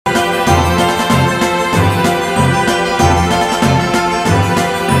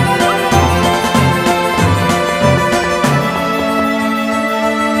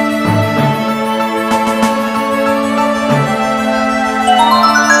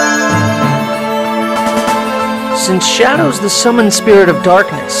since Shadow's the summoned spirit of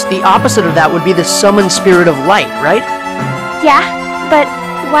darkness, the opposite of that would be the summoned spirit of light, right? Yeah, but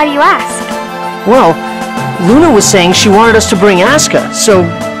why do you ask? Well, Luna was saying she wanted us to bring Asuka, so...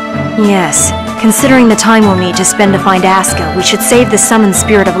 Yes. Considering the time we'll need to spend to find Asuka, we should save the summoned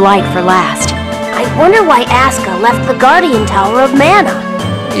spirit of light for last. I wonder why Asuka left the Guardian Tower of Mana.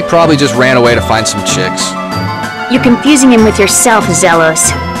 He probably just ran away to find some chicks. You're confusing him with yourself,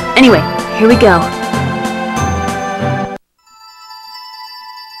 Zelos. Anyway, here we go.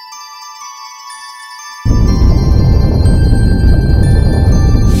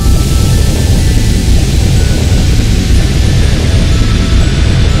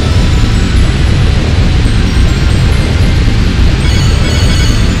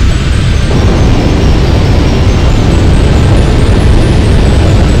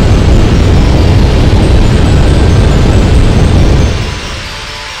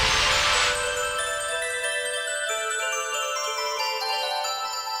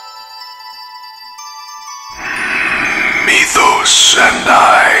 Mythos and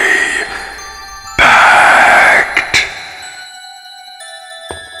I pact.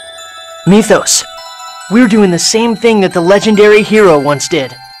 Mythos, we're doing the same thing that the legendary hero once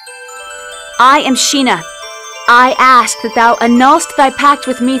did. I am Sheena. I ask that thou annulst thy pact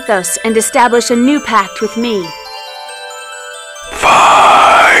with Mythos and establish a new pact with me.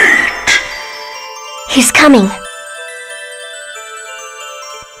 Fight. He's coming.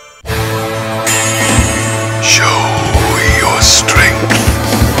 Show your strength.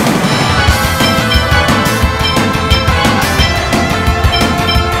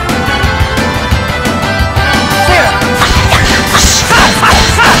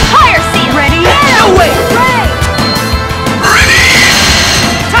 Fire seal! Ready? No way! Ready.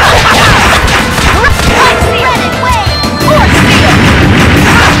 Fire seal! Ready, wait! Force seal!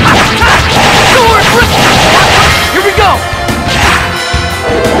 Here we go!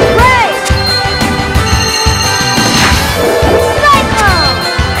 Ray! Cyclone!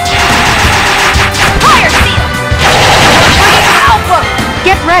 Fire seal! Alpha!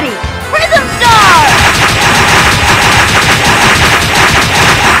 Get ready! Prism Star!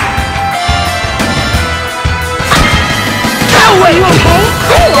 No way! You okay?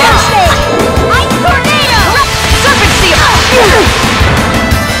 Ice Tornado! Serpent seal!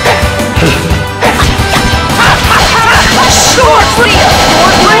 Sword seal!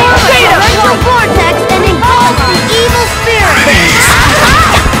 Electro vortex and engulf the evil spirit!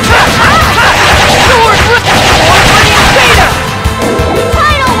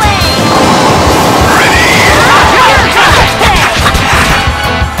 Tidal wave!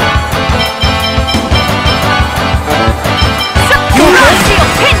 Sword seal!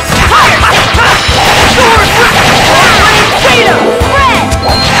 Pinch! Fire!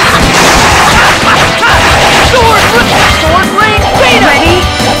 Ready?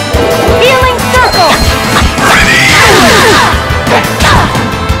 Healing circle!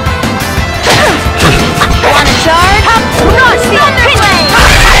 Wanna charge? Not seal! Pinch!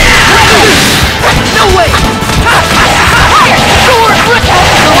 No way! Fire!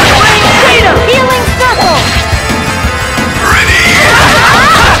 Healing circle!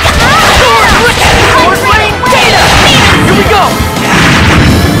 Here we go!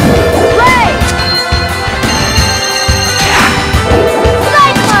 Ray!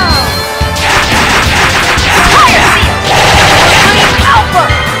 Cyclone! Fire seal! Alpha!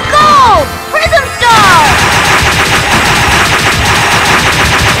 Gold! Prism Star!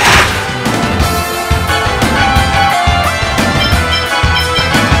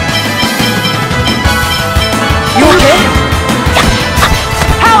 You okay?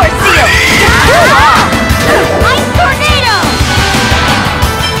 Power seal! Ice tornado!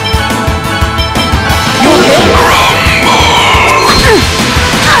 You okay?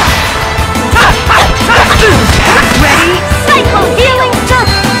 Ready? Cyclone healing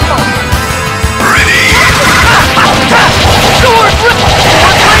circle!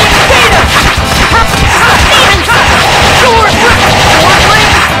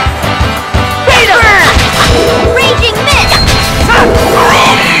 Raging mist!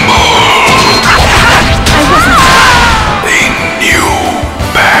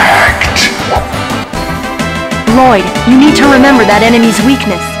 Lloyd, you need to remember that enemy's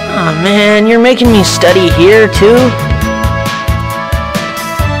weakness. Aw, man, you're making me study here, too?